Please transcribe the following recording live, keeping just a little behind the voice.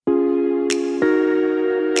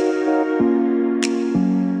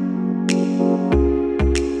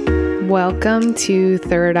Welcome to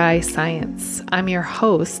Third Eye Science. I'm your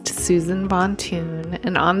host, Susan Bontoon,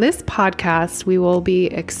 and on this podcast, we will be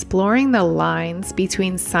exploring the lines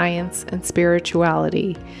between science and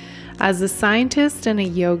spirituality. As a scientist and a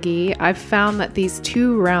yogi, I've found that these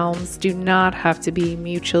two realms do not have to be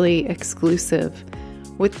mutually exclusive.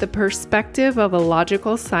 With the perspective of a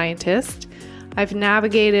logical scientist, I've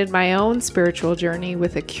navigated my own spiritual journey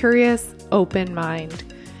with a curious, open mind.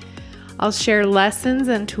 I'll share lessons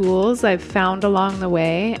and tools I've found along the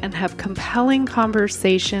way and have compelling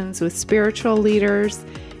conversations with spiritual leaders,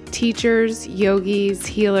 teachers, yogis,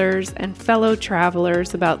 healers, and fellow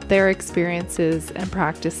travelers about their experiences and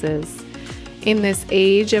practices. In this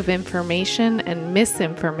age of information and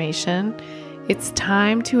misinformation, it's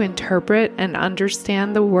time to interpret and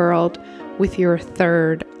understand the world with your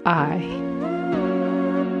third eye.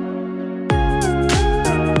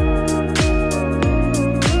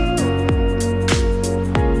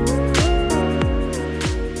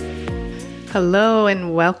 Hello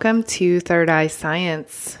and welcome to Third Eye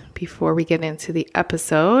Science. Before we get into the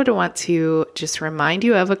episode, I want to just remind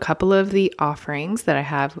you of a couple of the offerings that I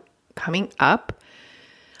have coming up.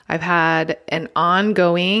 I've had an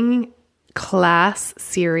ongoing class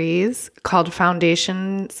series called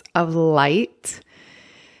Foundations of Light.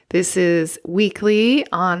 This is weekly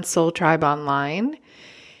on Soul Tribe Online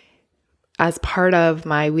as part of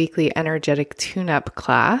my weekly energetic tune-up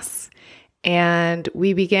class. And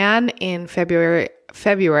we began in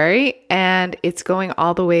February, and it's going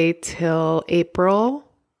all the way till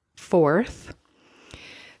April 4th.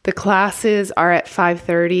 The classes are at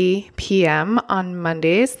 5:30 p.m. on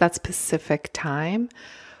Mondays. That's Pacific time.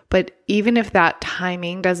 But even if that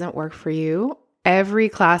timing doesn't work for you, every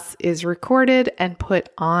class is recorded and put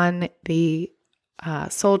on the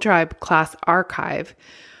Soul Tribe class archive,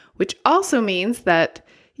 which also means that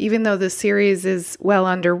even though the series is well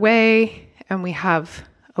underway, and we have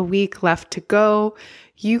a week left to go,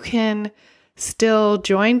 you can still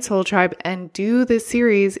join Soul Tribe and do the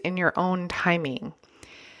series in your own timing.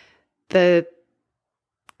 The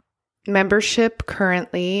membership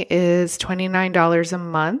currently is $29 a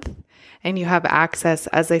month, and you have access,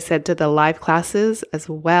 as I said, to the live classes as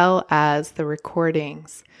well as the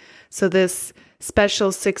recordings. So this special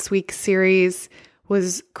 6-week series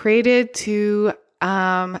was created to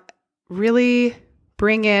really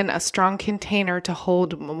bring in a strong container to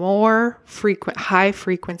hold more high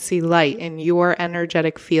frequency light in your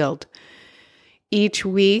energetic field. Each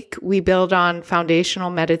week, we build on foundational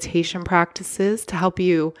meditation practices to help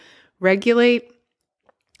you regulate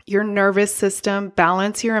your nervous system,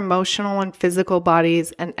 balance your emotional and physical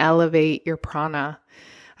bodies, and elevate your prana.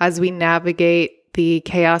 As we navigate the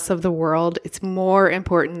chaos of the world, it's more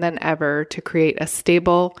important than ever to create a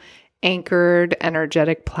stable, anchored,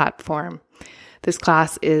 energetic platform. This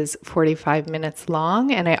class is 45 minutes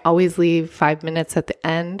long, and I always leave 5 minutes at the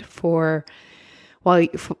end for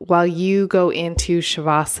while you go into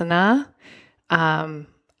Shavasana.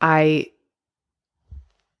 I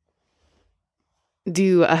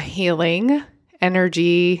do a healing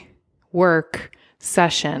energy work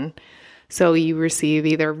session. So you receive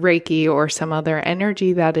either Reiki or some other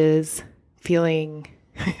energy that is feeling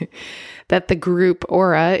that the group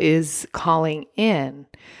aura is calling in.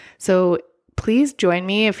 So please join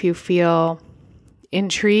me if you feel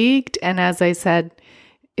intrigued. And as I said,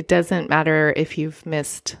 it doesn't matter if you've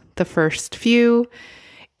missed the first few.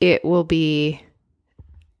 It will be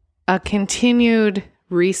a continued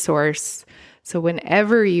resource. So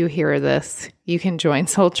whenever you hear this, you can join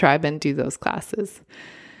Soul Tribe and do those classes.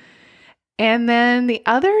 And then the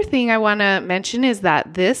other thing I want to mention is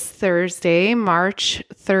that this Thursday, March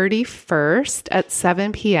 31st at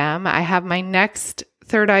 7 p.m., I have my next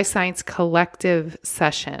Third Eye Science Collective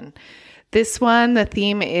session. This one, the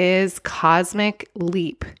theme is Cosmic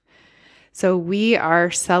Leap. So we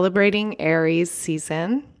are celebrating Aries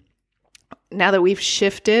season. Now that we've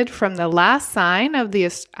shifted from the last sign of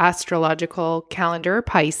the astrological calendar,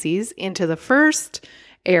 Pisces, into the first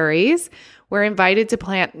Aries, we're invited to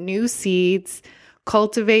plant new seeds,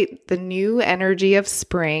 cultivate the new energy of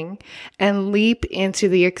spring, and leap into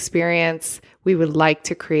the experience we would like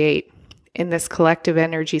to create. In this collective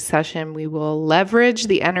energy session, we will leverage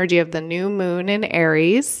the energy of the new moon in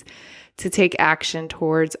Aries to take action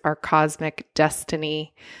towards our cosmic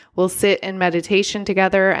destiny. We'll sit in meditation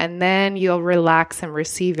together, and then you'll relax and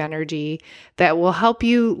receive energy that will help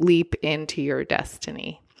you leap into your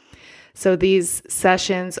destiny. So these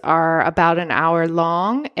sessions are about an hour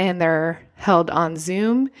long, and they're held on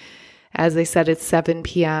Zoom. As I said, it's 7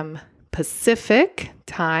 p.m. Pacific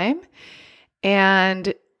time.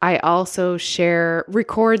 And I also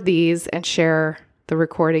record these and share the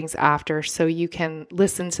recordings after, so you can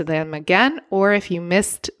listen to them again. Or if you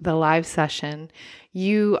missed the live session,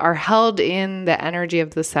 you are held in the energy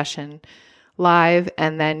of the session live,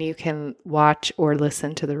 and then you can watch or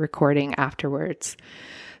listen to the recording afterwards.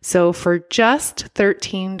 So for just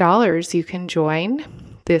 $13, you can join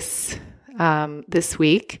this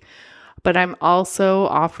week. But I'm also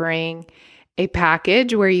offering a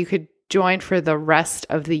package where you could join for the rest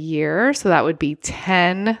of the year. So that would be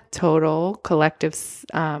 10 total collective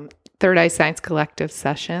Third Eye Science collective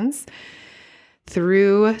sessions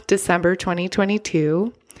through December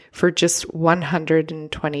 2022 for just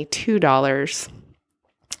 $122.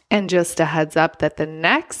 And just a heads up that the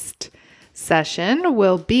next session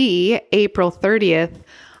will be April 30th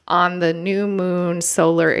on the new moon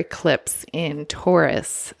solar eclipse in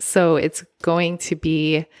Taurus. So it's going to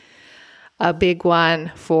be a big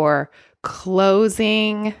one for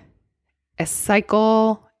closing a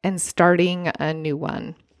cycle and starting a new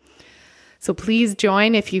one. So please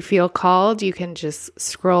join if you feel called. You can just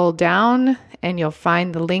scroll down and you'll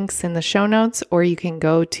find the links in the show notes, or you can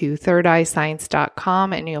go to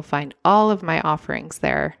thirdeyescience.com and you'll find all of my offerings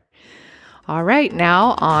there. All right,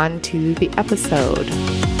 now on to the episode.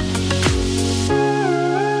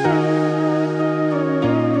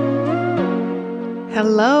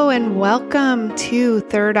 Hello and welcome to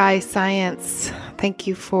Third Eye Science. Thank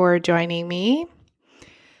you for joining me,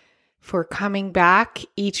 for coming back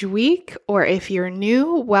each week, or if you're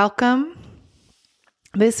new, welcome.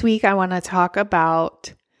 This week I want to talk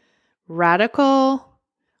about radical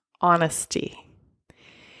honesty.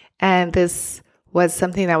 And this was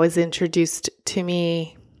something that was introduced to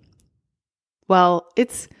me. Well,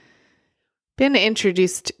 it's been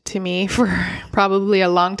introduced to me for probably a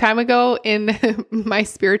long time ago in my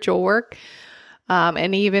spiritual work,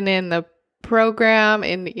 and even in the program,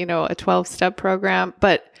 in a 12-step program.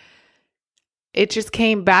 But it just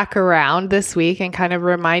came back around this week and kind of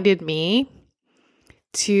reminded me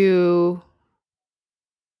to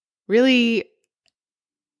really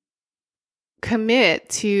commit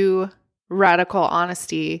to radical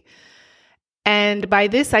honesty. And by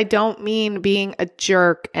this, I don't mean being a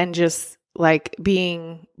jerk and just like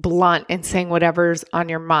being blunt and saying whatever's on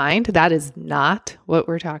your mind. That is not what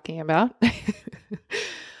we're talking about.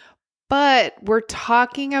 But we're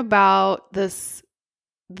talking about the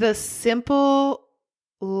simple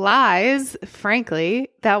lies, frankly,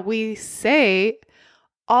 that we say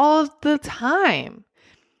all the time.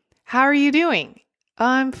 How are you doing?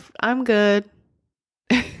 I'm good.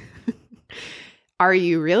 Are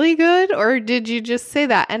you really good? Or did you just say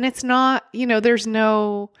that? And it's not,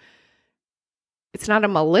 it's not a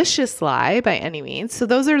malicious lie by any means. So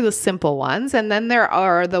those are the simple ones. And then there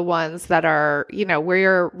are the ones that are, where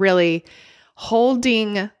you're really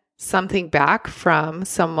holding something back from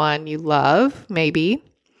someone you love, maybe,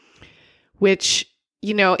 which,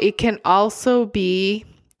 it can also be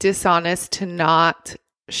dishonest to not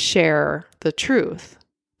share the truth,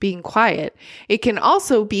 being quiet. It can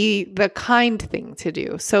also be the kind thing to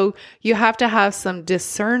do. So you have to have some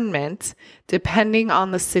discernment depending on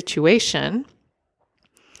the situation.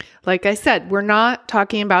 Like I said, we're not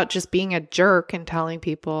talking about just being a jerk and telling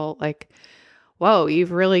people like, whoa,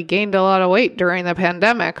 you've really gained a lot of weight during the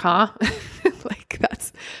pandemic, huh? Like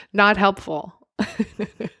that's not helpful.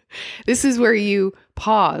 This is where you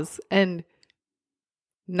pause and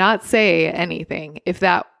not say anything if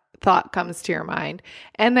that thought comes to your mind.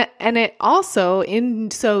 And it also,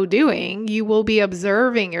 in so doing, you will be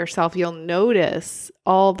observing yourself. You'll notice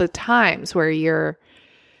all the times where you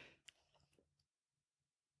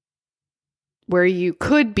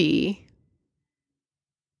could be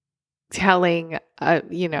telling a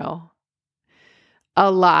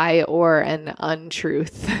lie or an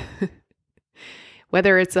untruth.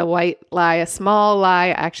 Whether it's a white lie, a small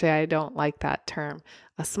lie, actually I don't like that term.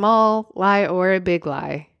 A small lie or a big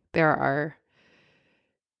lie. There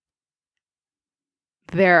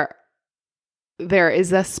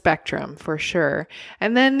is a spectrum for sure.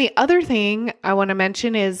 And then the other thing I want to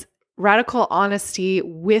mention is radical honesty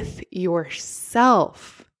with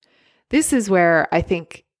yourself. This is where I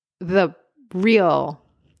think the real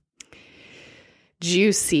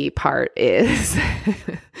juicy part is.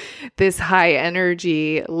 This high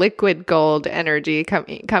energy, liquid gold energy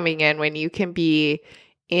coming in when you can be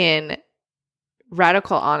in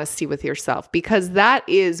radical honesty with yourself, because that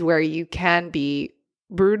is where you can be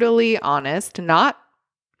brutally honest, not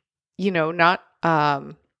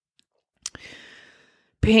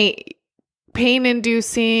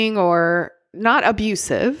pain-inducing or not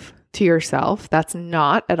abusive to yourself. That's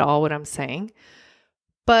not at all what I'm saying.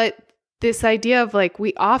 But this idea of like,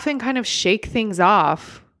 we often kind of shake things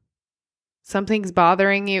off something's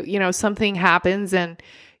bothering you, something happens and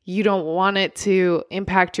you don't want it to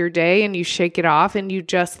impact your day and you shake it off and you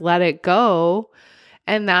just let it go.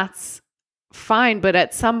 And that's fine. But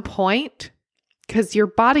at some point, because your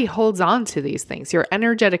body holds on to these things, your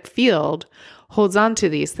energetic field holds on to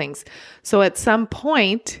these things. So at some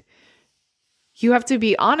point, you have to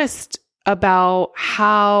be honest about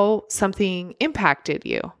how something impacted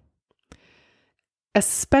you,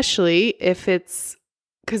 especially if it's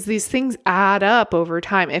because these things add up over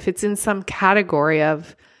time. If it's in some category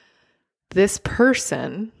of this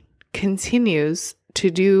person continues to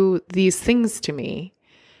do these things to me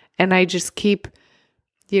and I just keep,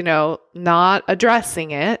 not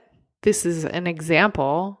addressing it. This is an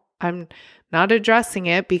example. I'm not addressing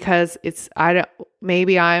it because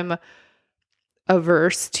maybe I'm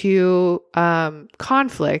averse to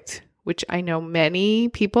conflict, which I know many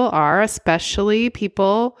people are, especially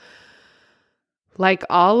people like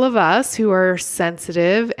all of us who are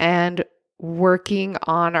sensitive and working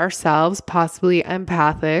on ourselves, possibly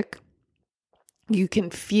empathic. You can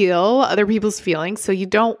feel other people's feelings, so you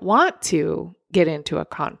don't want to get into a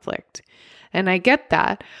conflict. And I get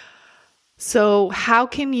that. So how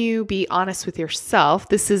can you be honest with yourself?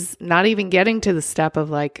 This is not even getting to the step of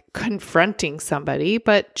like confronting somebody,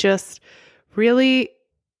 but just really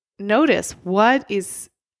notice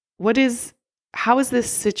how is this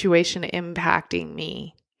situation impacting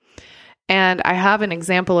me? And I have an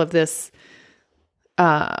example of this.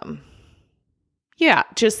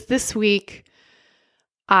 Just this week,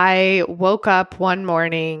 I woke up one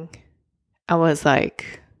morning and was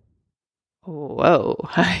like, whoa,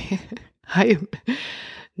 I'm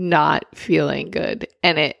not feeling good.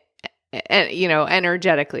 And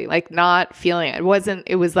energetically, like not feeling it.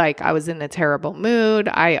 It was like I was in a terrible mood.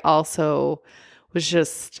 I also was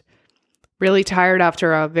just really tired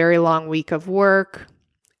after a very long week of work.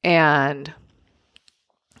 And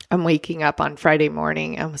I'm waking up on Friday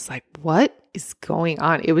morning and was like, what is going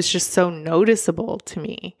on? It was just so noticeable to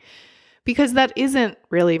me because that isn't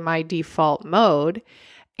really my default mode.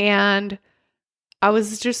 And I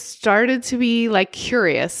was just started to be like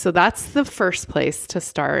curious. So that's the first place to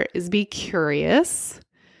start, is be curious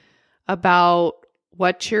about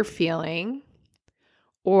what you're feeling.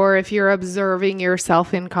 Or if you're observing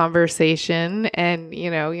yourself in conversation and,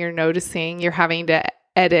 you're noticing you're having to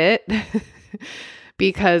edit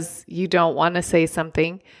because you don't want to say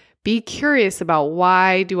something, be curious about,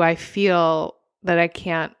 why do I feel that I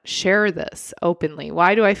can't share this openly?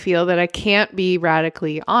 Why do I feel that I can't be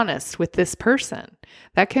radically honest with this person?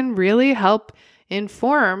 That can really help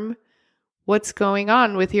inform what's going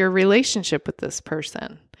on with your relationship with this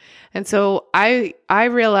person. And so I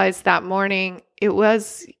realized that morning it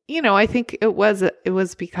was, I think it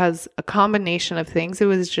was because a combination of things. It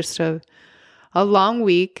was just a long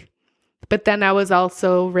week. But then I was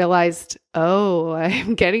also realized,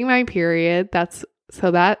 I'm getting my period. So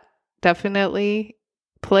that definitely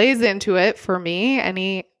plays into it for me.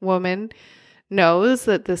 Any woman knows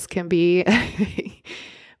that this can be,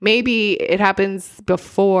 maybe it happens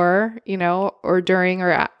before, or during,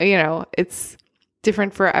 or, it's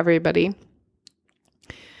different for everybody.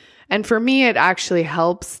 And for me, it actually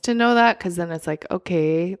helps to know that, because then it's like,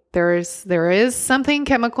 okay, there is something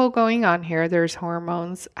chemical going on here. There's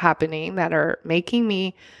hormones happening that are making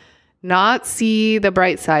me not see the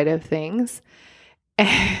bright side of things.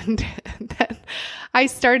 And then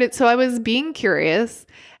so I was being curious.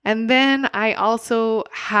 And then I also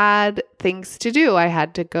had things to do.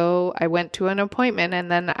 I went to an appointment, and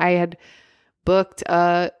then I had booked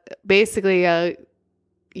basically a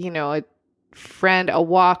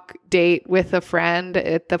walk date with a friend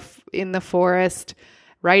in the forest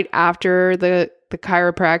right after the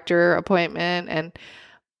chiropractor appointment. And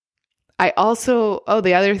I also,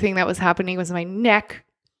 the other thing that was happening was my neck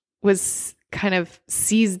was kind of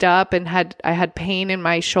seized up, and I had pain in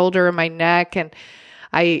my shoulder and my neck. And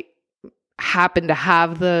I happened to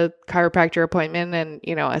have the chiropractor appointment. And,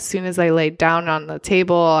 as soon as I laid down on the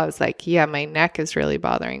table, I was like, yeah, my neck is really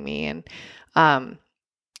bothering me. And,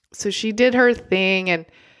 so she did her thing, and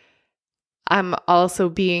I'm also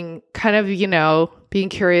being kind of, being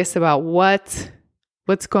curious about what's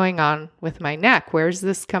going on with my neck. Where's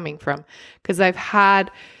this coming from? Because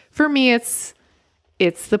for me, it's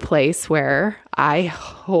the place where I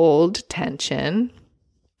hold tension,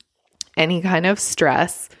 any kind of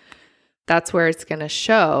stress. That's where it's going to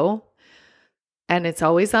show. And it's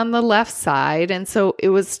always on the left side. And so it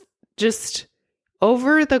was just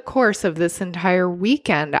over the course of this entire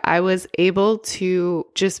weekend, I was able to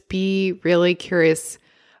just be really curious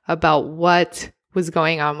about what was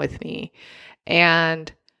going on with me.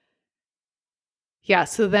 And yeah,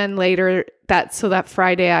 so then later that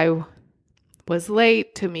Friday I was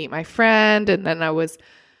late to meet my friend, and then I was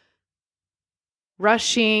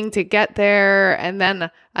rushing to get there. And then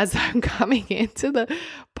as I'm coming into the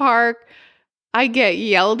park, I get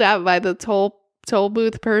yelled at by the toll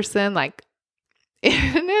booth person. Like,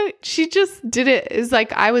 she just did it. It's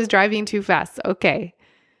like I was driving too fast. Okay.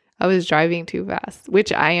 I was driving too fast,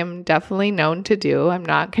 which I am definitely known to do. I'm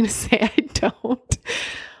not going to say I don't.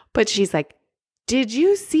 But she's like, did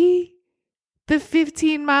you see the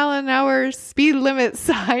 15-mile-an-hour speed limit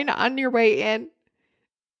sign on your way in?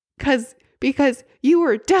 Because you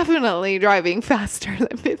were definitely driving faster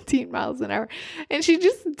than 15 miles an hour. And she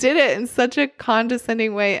just did it in such a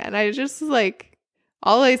condescending way. And I just like,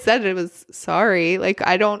 all I said it was sorry. Like,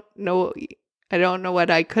 I don't know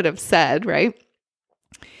what I could have said, right?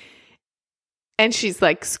 And she's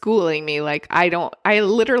like schooling me, like, I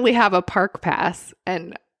literally have a park pass.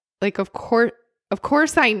 And like, of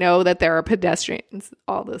course I know that there are pedestrians,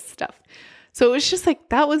 all this stuff. So it was just like,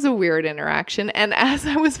 that was a weird interaction. And as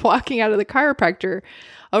I was walking out of the chiropractor,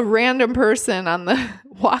 a random person on the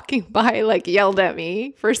walking by like yelled at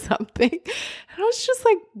me for something. And I was just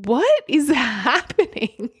like, what is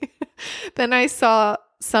happening? Then I saw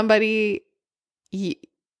somebody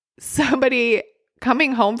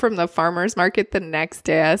coming home from the farmer's market the next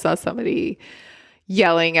day. I saw somebody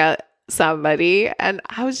yelling at somebody, and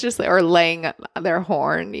I was just like, or laying their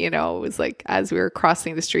horn, it was like as we were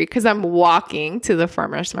crossing the street, because I'm walking to the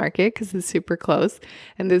farmer's market because it's super close,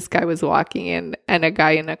 and this guy was walking in, and a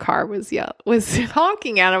guy in a car was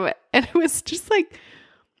honking at him, and it was just like,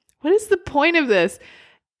 what is the point of this?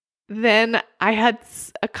 Then I had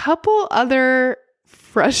a couple other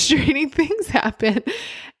frustrating things happen,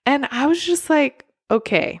 and I was just like,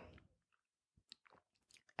 okay,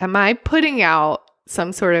 am I putting out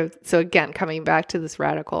some sort of, so again, coming back to this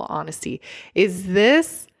radical honesty, is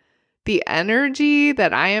this the energy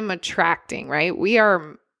that I am attracting, right? We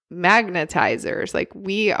are magnetizers. Like,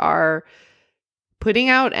 we are putting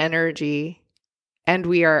out energy, and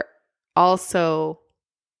we are also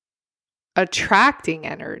attracting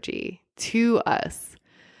energy to us.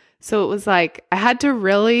 So it was like, I had to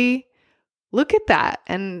really look at that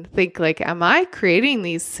and think, like, am I creating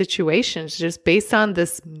these situations just based on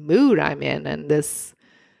this mood I'm in and this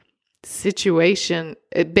situation,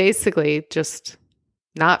 it basically just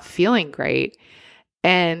not feeling great.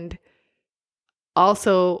 And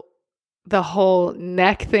also the whole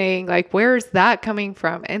neck thing, like, where is that coming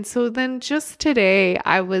from? And so then just today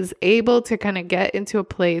I was able to kind of get into a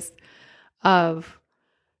place of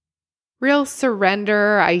real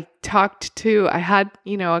surrender. I had,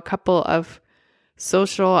 a couple of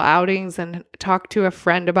social outings and talked to a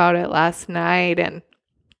friend about it last night. And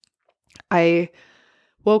I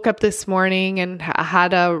woke up this morning and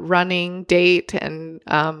had a running date, and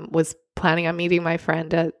was planning on meeting my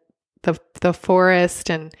friend at the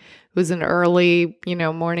forest. And it was an early,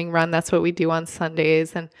 morning run. That's what we do on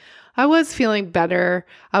Sundays. And I was feeling better.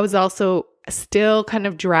 I was also still kind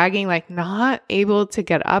of dragging, like not able to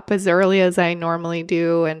get up as early as I normally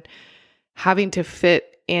do, and having to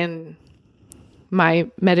fit in my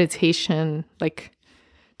meditation, like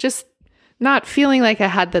just not feeling like I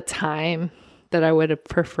had the time that I would have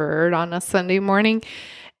preferred on a Sunday morning.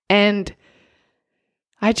 And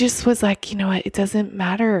I just was like, you know what? It doesn't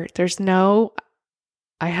matter.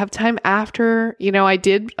 I have time after, I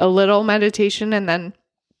did a little meditation, and then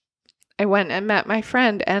I went and met my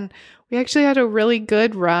friend, and we actually had a really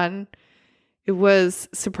good run. It was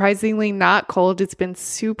surprisingly not cold. It's been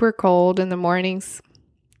super cold in the mornings.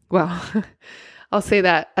 Well, I'll say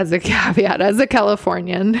that as a caveat, as a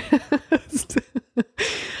Californian.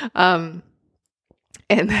 And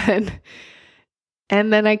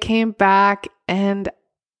then I came back, and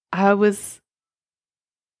I was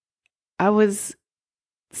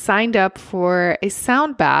signed up for a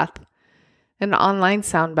sound bath, an online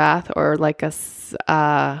sound bath, or like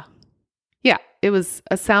it was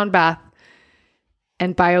a sound bath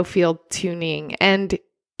and biofield tuning. And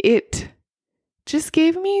it just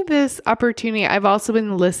gave me this opportunity. I've also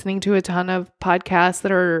been listening to a ton of podcasts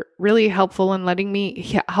that are really helpful in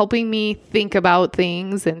helping me think about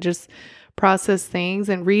things and just process things,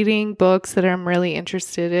 and reading books that I'm really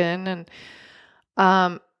interested in.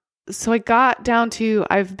 And so I got down to,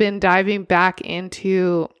 I've been diving back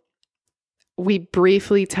into, we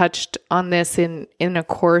briefly touched on this in a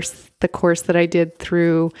course, the course that I did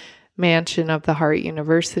through Mansion of the Heart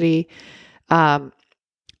University.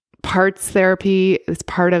 Parts therapy is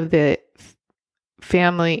part of the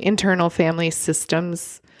internal family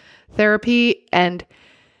systems therapy. And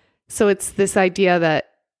so it's this idea that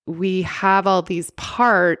we have all these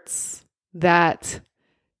parts that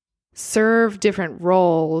serve different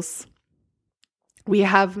roles. We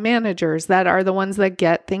have managers that are the ones that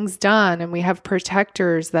get things done, and we have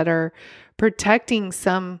protectors that are protecting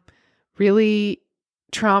some really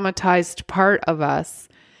traumatized part of us.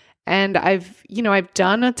 And I've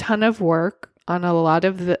done a ton of work on a lot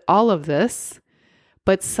of all of this,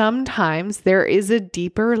 but sometimes there is a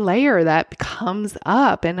deeper layer that comes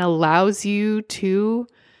up and allows you to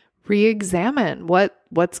re-examine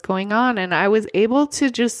what's going on. And I was able to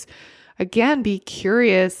just, again, be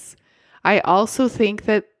curious. I also think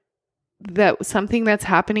that something that's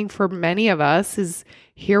happening for many of us is,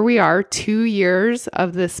 here we are, 2 years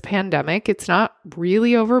of this pandemic. It's not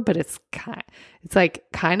really over, but it's like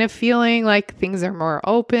kind of feeling like things are more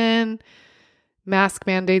open. Mask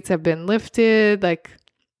mandates have been lifted. Like,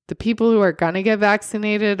 the people who are going to get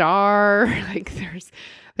vaccinated are, like,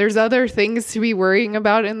 there's other things to be worrying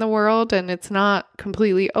about in the world, and it's not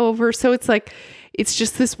completely over. So it's like, it's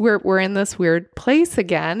just this, we're in this weird place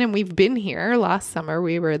again. And we've been here. Last summer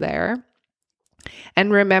we were there.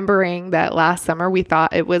 And remembering that last summer we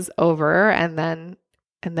thought it was over, and then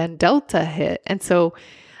Delta hit. And so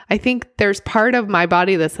I think there's part of my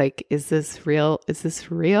body that's like, is this real? Is this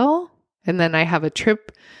real? And then I have a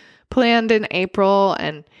trip planned in April,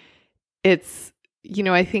 and it's,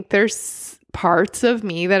 I think there's parts of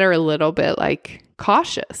me that are a little bit like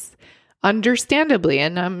cautious, understandably.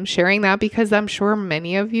 And I'm sharing that because I'm sure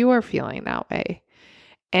many of you are feeling that way.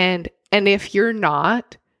 And if you're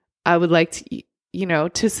not, I would like to,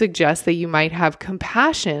 to suggest that you might have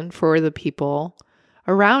compassion for the people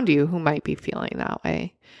around you who might be feeling that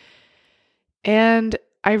way. And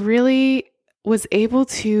I really was able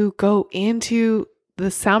to go into,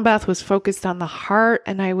 the sound bath was focused on the heart,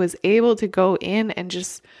 and I was able to go in and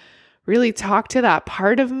just really talk to that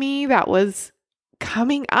part of me that was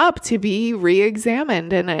coming up to be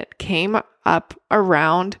re-examined. And it came up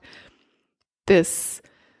around this.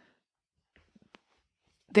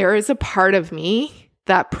 There is a part of me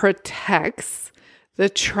that protects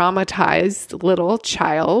the traumatized little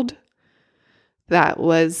child that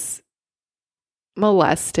was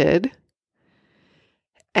molested.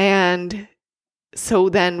 And so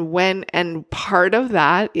then and part of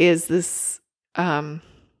that is this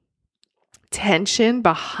tension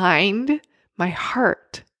behind my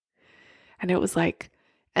heart. And it was like,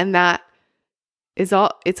 and that is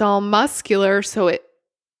it's all muscular. So it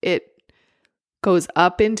goes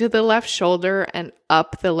up into the left shoulder and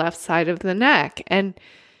up the left side of the neck. And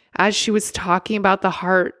as she was talking about the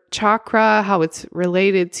heart chakra, how it's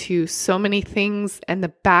related to so many things, and the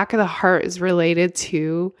back of the heart is related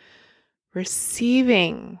to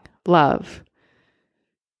receiving love,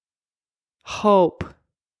 hope,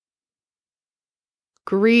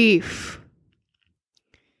 grief,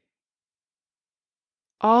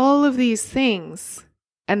 all of these things.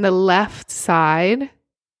 And the left side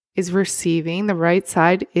is receiving, the right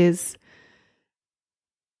side is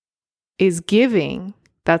giving.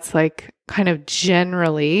 That's like kind of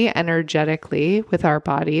generally, energetically with our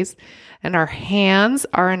bodies. And our hands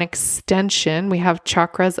are an extension. We have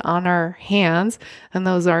chakras on our hands, and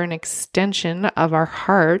those are an extension of our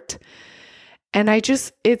heart. And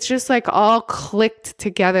it's just like all clicked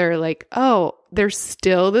together, like, oh, there's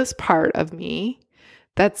still this part of me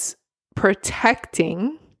that's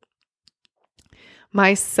protecting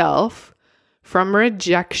myself from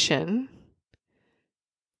rejection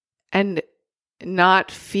and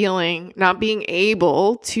not being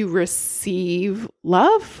able to receive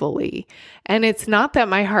love fully. And it's not that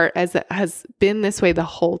my heart has been this way the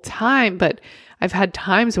whole time, but I've had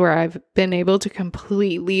times where I've been able to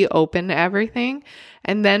completely open everything.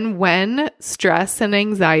 And then when stress and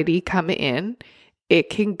anxiety come in, it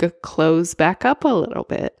can close back up a little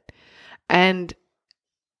bit. And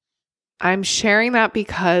I'm sharing that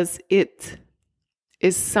because it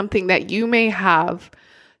is something that you may have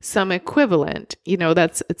some equivalent,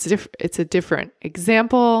 it's a different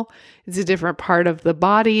example, it's a different part of the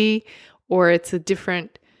body, or it's a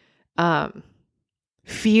different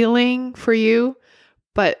feeling for you.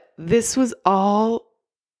 But this was all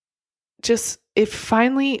just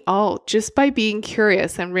by being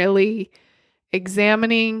curious and really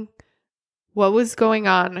examining what was going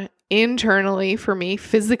on internally for me,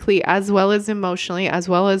 physically, as well as emotionally, as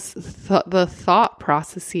well as the thought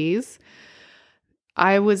processes.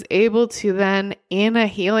 I was able to then, in a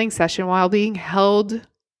healing session, while being held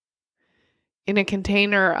in a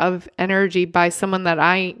container of energy by someone that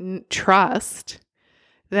I trust,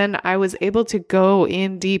 then I was able to go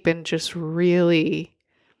in deep and just really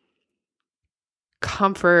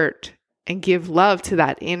comfort and give love to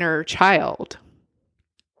that inner child.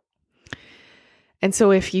 And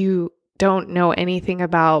so if you don't know anything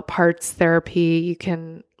about parts therapy, you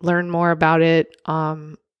can learn more about it.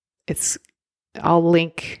 I'll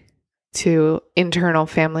link to internal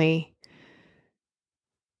family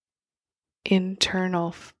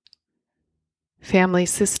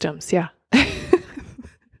systems. Yeah.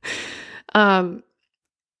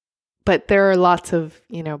 But there are lots of,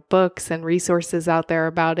 books and resources out there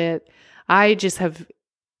about it.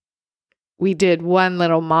 We did one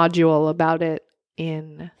little module about it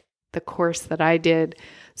in the course that I did.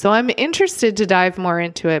 So I'm interested to dive more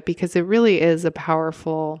into it because it really is a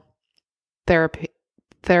powerful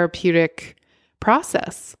therapeutic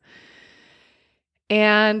process.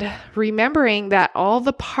 And remembering that all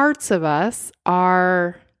the parts of us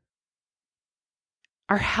are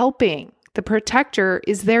helping. The protector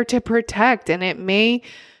is there to protect, and it may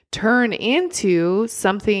turn into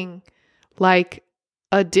something like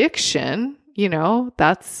addiction.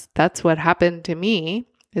 That's what happened to me,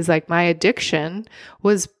 is like my addiction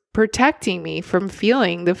was protecting me from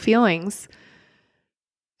feeling the feelings,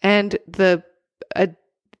 and the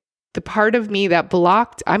part of me that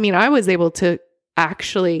blocked, I was able to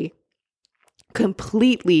actually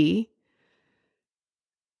completely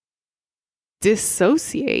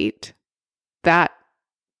dissociate that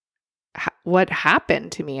what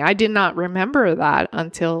happened to me. I did not remember that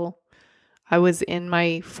until I was in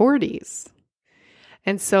my 40s.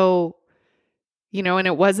 And so, and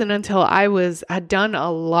it wasn't until I had done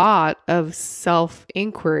a lot of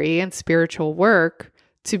self-inquiry and spiritual work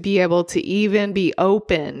to be able to even be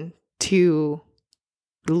open to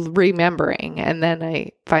remembering. And then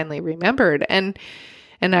I finally remembered. And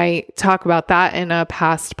I talk about that in a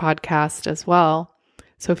past podcast as well.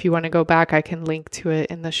 So if you want to go back, I can link to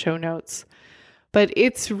it in the show notes. But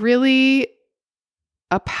it's really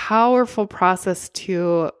a powerful process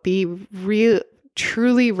to be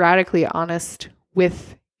truly radically honest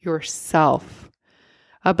with yourself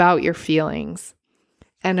about your feelings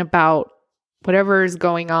and about whatever is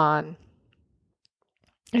going on.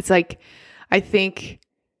 It's like, I think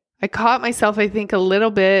I caught myself, a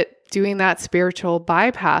little bit doing that spiritual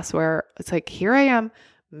bypass where it's like, here I am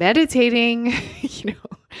meditating,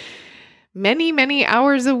 many, many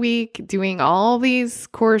hours a week, doing all these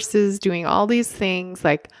courses, doing all these things.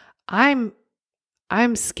 Like I'm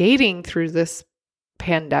skating through this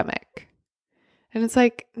pandemic. And it's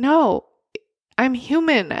like, no, I'm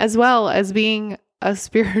human as well as being a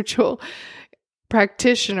spiritual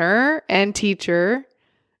practitioner and teacher.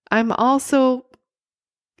 I'm also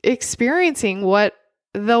experiencing what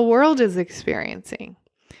the world is experiencing.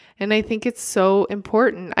 And I think it's so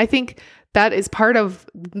important. I think that is part of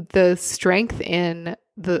the strength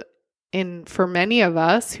for many of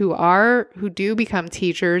us who do become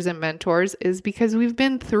teachers and mentors, is because we've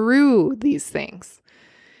been through these things.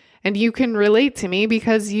 And you can relate to me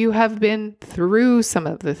because you have been through some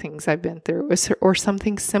of the things I've been through or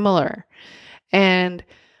something similar. And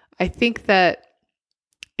I think that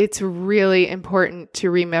it's really important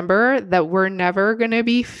to remember that we're never going to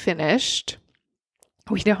be finished.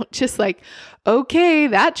 We don't just like, okay,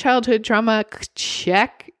 that childhood trauma,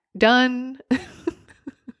 check, done.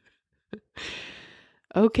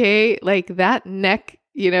 Okay, like that neck,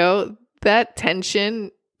 that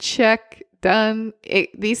tension, check, done.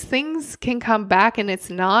 These things can come back, and it's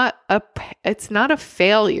not a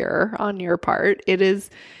failure on your part. It is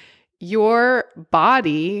your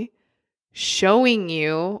body showing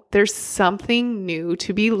you there's something new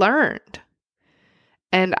to be learned.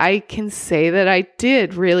 And I can say that I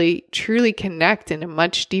did really, truly connect in a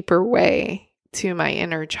much deeper way to my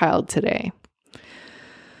inner child today.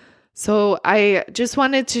 So I just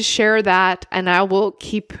wanted to share that, and I will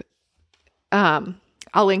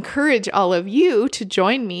I'll encourage all of you to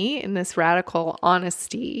join me in this radical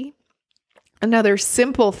honesty. Another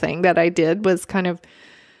simple thing that I did was kind of,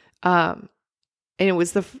 and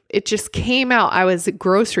it just came out. I was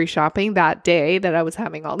grocery shopping that day that I was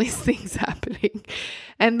having all these things happening.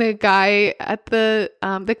 And the guy at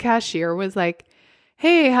the cashier was like,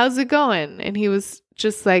 "Hey, how's it going?" And he was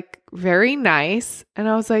just like very nice. And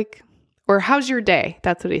I was like, or how's your day?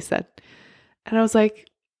 That's what he said. And I was like,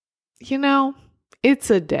 it's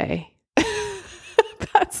a day.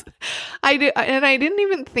 I didn't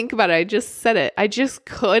even think about it. I just said it. I just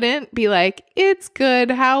couldn't be like, it's good.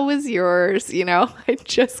 How was yours? I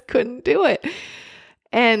just couldn't do it.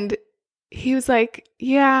 And he was like,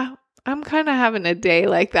 yeah, I'm kind of having a day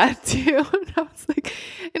like that too. And I was like,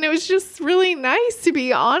 and it was just really nice to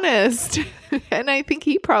be honest. And I think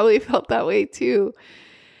he probably felt that way too.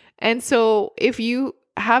 And so if you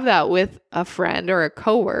have that with a friend or a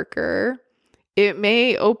coworker, it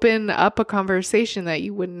may open up a conversation that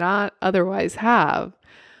you would not otherwise have.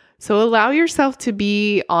 So allow yourself to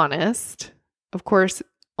be honest. Of course,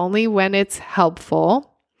 only when it's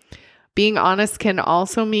helpful. Being honest can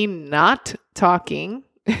also mean not talking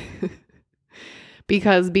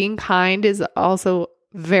because being kind is also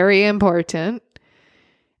very important.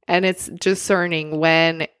 And it's discerning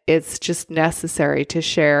when it's just necessary to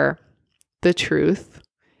share the truth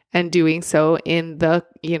and doing so in the,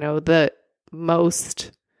 the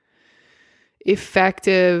most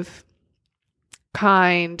effective,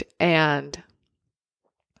 kind, and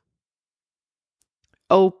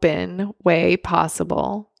open way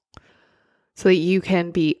possible so that you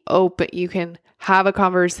can be open, you can have a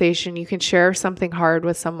conversation, you can share something hard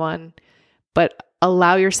with someone, but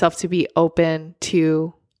allow yourself to be open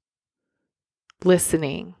to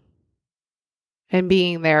listening and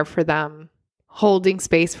being there for them, holding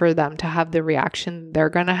space for them to have the reaction they're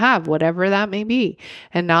going to have, whatever that may be,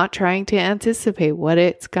 and not trying to anticipate what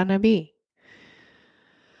it's going to be.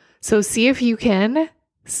 So see if you can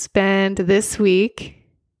spend this week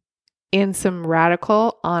in some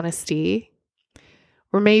radical honesty,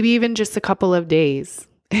 or maybe even just a couple of days.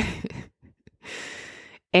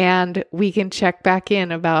 And we can check back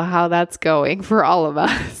in about how that's going for all of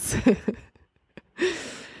us.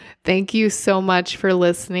 Thank you so much for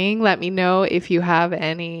listening. Let me know if you have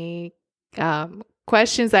any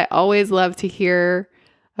questions. I always love to hear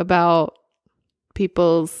about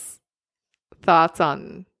people's thoughts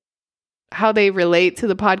on how they relate to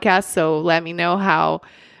the podcast. So let me know how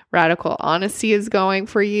Radical Honesty is going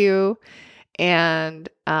for you. And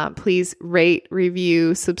please rate,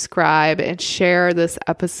 review, subscribe, and share this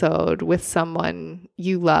episode with someone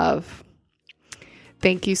you love.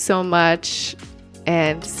 Thank you so much,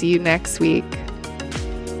 and see you next week.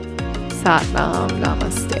 Sat Nam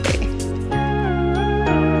Namaste.